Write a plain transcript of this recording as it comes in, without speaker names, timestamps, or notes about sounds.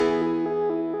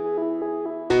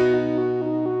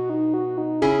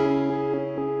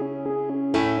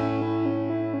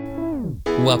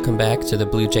Welcome back to the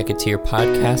Blue Jacketeer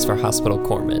podcast for Hospital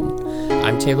Corpsman.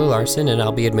 I'm Taylor Larson, and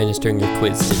I'll be administering your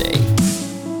quiz today.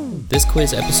 This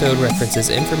quiz episode references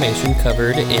information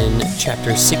covered in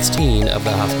Chapter 16 of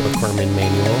the Hospital Corpsman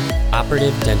Manual,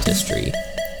 Operative Dentistry.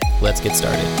 Let's get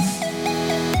started.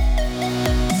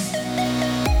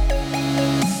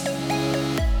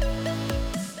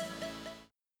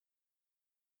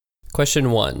 Question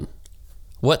 1.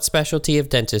 What specialty of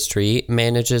dentistry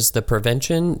manages the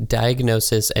prevention,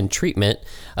 diagnosis, and treatment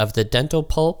of the dental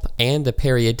pulp and the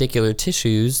periodicular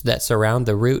tissues that surround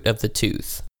the root of the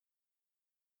tooth?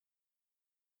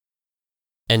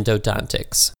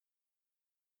 Endodontics.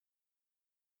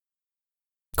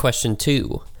 Question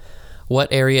 2.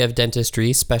 What area of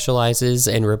dentistry specializes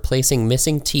in replacing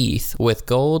missing teeth with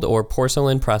gold or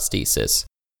porcelain prosthesis?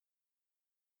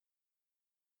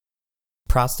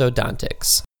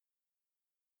 Prosthodontics.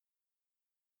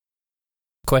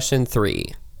 Question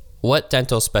 3. What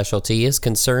dental specialty is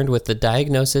concerned with the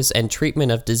diagnosis and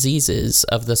treatment of diseases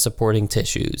of the supporting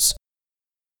tissues?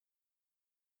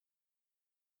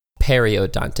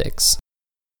 Periodontics.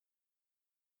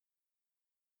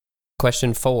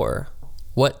 Question 4.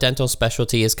 What dental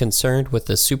specialty is concerned with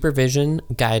the supervision,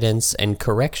 guidance, and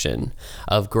correction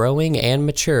of growing and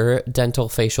mature dental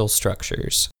facial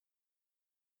structures?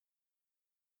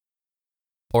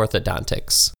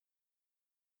 Orthodontics.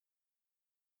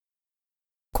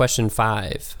 Question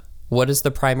 5. What is the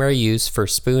primary use for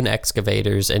spoon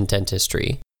excavators in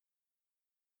dentistry?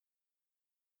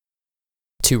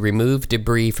 To remove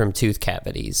debris from tooth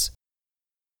cavities.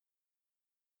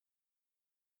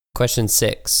 Question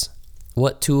 6.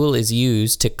 What tool is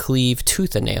used to cleave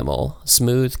tooth enamel,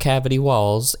 smooth cavity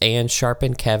walls, and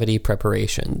sharpen cavity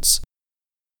preparations?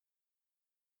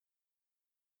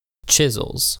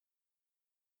 Chisels.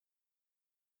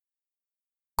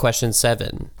 Question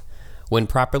 7. When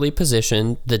properly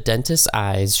positioned, the dentist's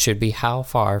eyes should be how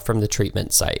far from the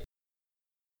treatment site?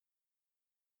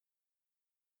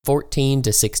 14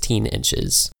 to 16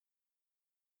 inches.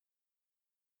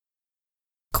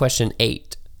 Question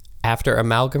 8. After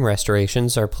amalgam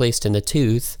restorations are placed in a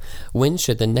tooth, when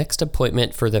should the next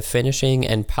appointment for the finishing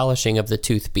and polishing of the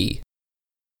tooth be?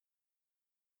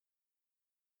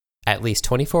 At least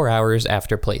 24 hours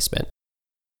after placement.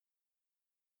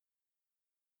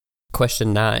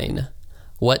 Question 9.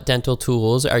 What dental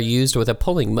tools are used with a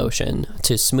pulling motion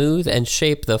to smooth and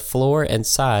shape the floor and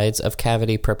sides of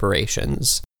cavity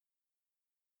preparations?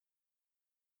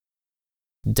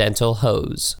 Dental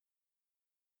hose.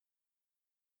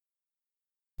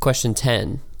 Question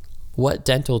 10. What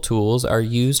dental tools are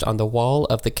used on the wall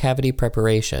of the cavity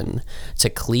preparation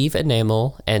to cleave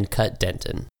enamel and cut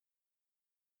dentin?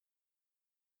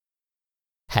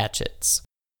 Hatchets.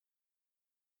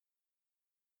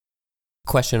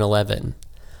 Question 11.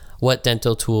 What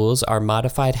dental tools are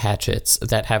modified hatchets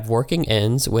that have working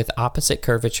ends with opposite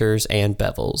curvatures and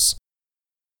bevels?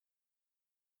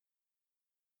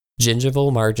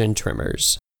 Gingival margin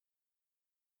trimmers.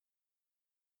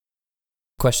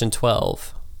 Question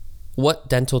 12. What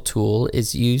dental tool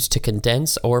is used to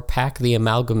condense or pack the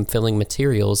amalgam filling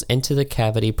materials into the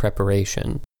cavity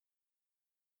preparation?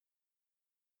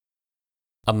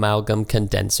 Amalgam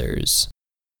condensers.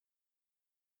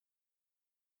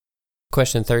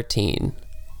 Question 13.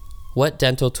 What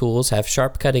dental tools have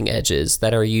sharp cutting edges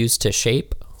that are used to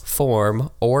shape, form,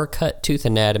 or cut tooth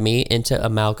anatomy into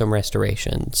amalgam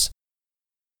restorations?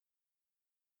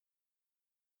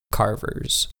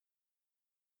 Carvers.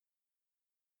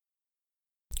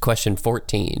 Question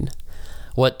 14.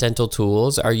 What dental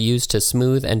tools are used to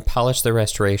smooth and polish the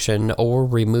restoration or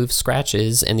remove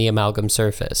scratches in the amalgam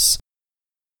surface?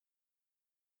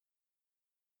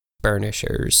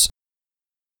 Burnishers.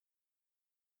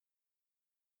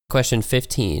 Question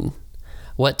 15.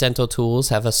 What dental tools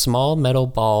have a small metal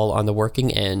ball on the working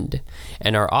end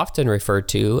and are often referred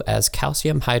to as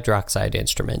calcium hydroxide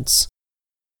instruments?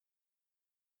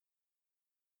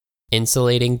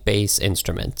 Insulating base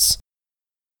instruments.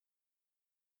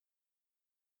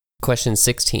 Question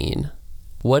 16.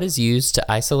 What is used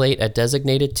to isolate a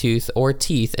designated tooth or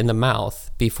teeth in the mouth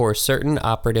before certain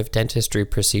operative dentistry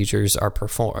procedures are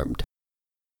performed?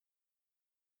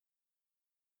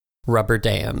 Rubber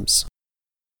dams.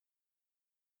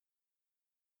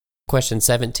 Question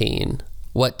 17.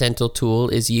 What dental tool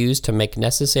is used to make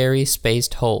necessary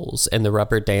spaced holes in the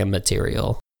rubber dam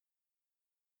material?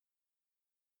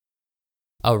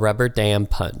 A rubber dam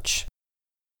punch.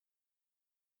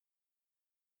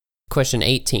 Question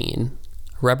 18.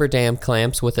 Rubber dam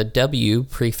clamps with a W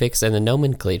prefix in the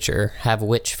nomenclature have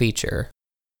which feature?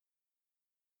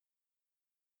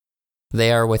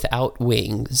 They are without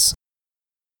wings.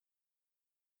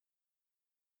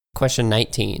 Question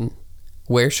 19.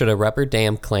 Where should a rubber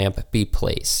dam clamp be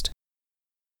placed?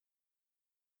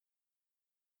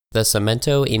 The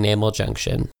cemento enamel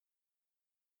junction.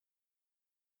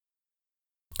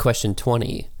 Question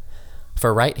 20.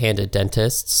 For right-handed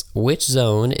dentists, which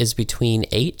zone is between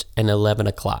 8 and 11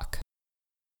 o'clock?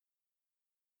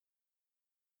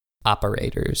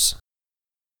 Operators.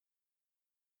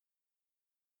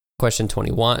 Question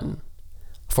 21.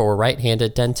 For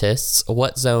right-handed dentists,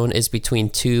 what zone is between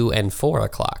 2 and 4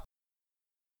 o'clock?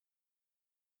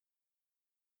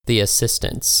 The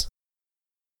assistants.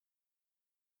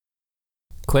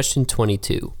 Question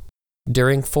 22.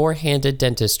 During four-handed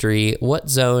dentistry, what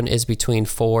zone is between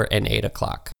 4 and 8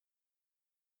 o'clock?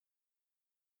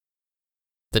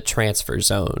 The transfer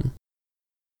zone.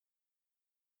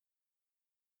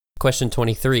 Question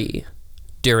 23.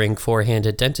 During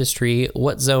four-handed dentistry,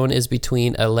 what zone is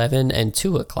between 11 and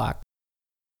 2 o'clock?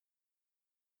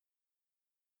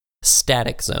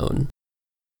 Static zone.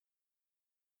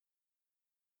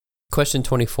 Question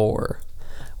 24.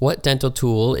 What dental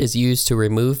tool is used to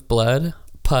remove blood,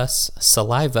 pus,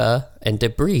 saliva, and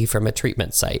debris from a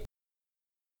treatment site?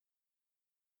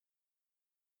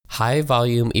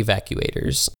 High-volume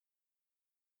evacuators.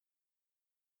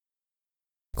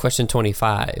 Question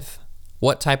 25.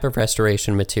 What type of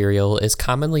restoration material is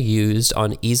commonly used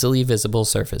on easily visible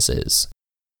surfaces?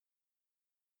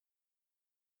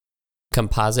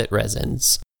 Composite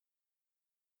resins.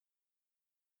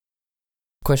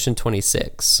 Question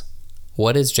 26.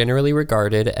 What is generally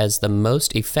regarded as the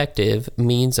most effective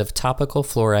means of topical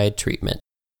fluoride treatment?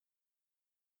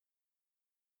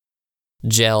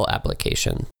 Gel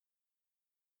application.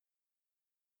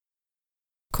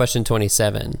 Question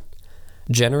 27.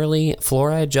 Generally,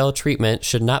 fluoride gel treatment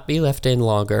should not be left in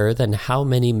longer than how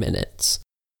many minutes?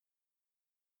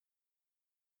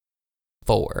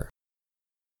 4.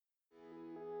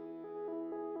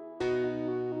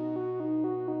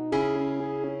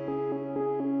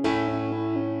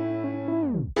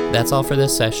 That's all for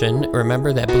this session.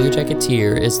 Remember that Blue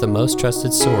Jacketeer is the most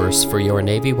trusted source for your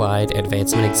Navy-wide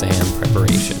advancement exam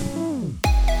preparation.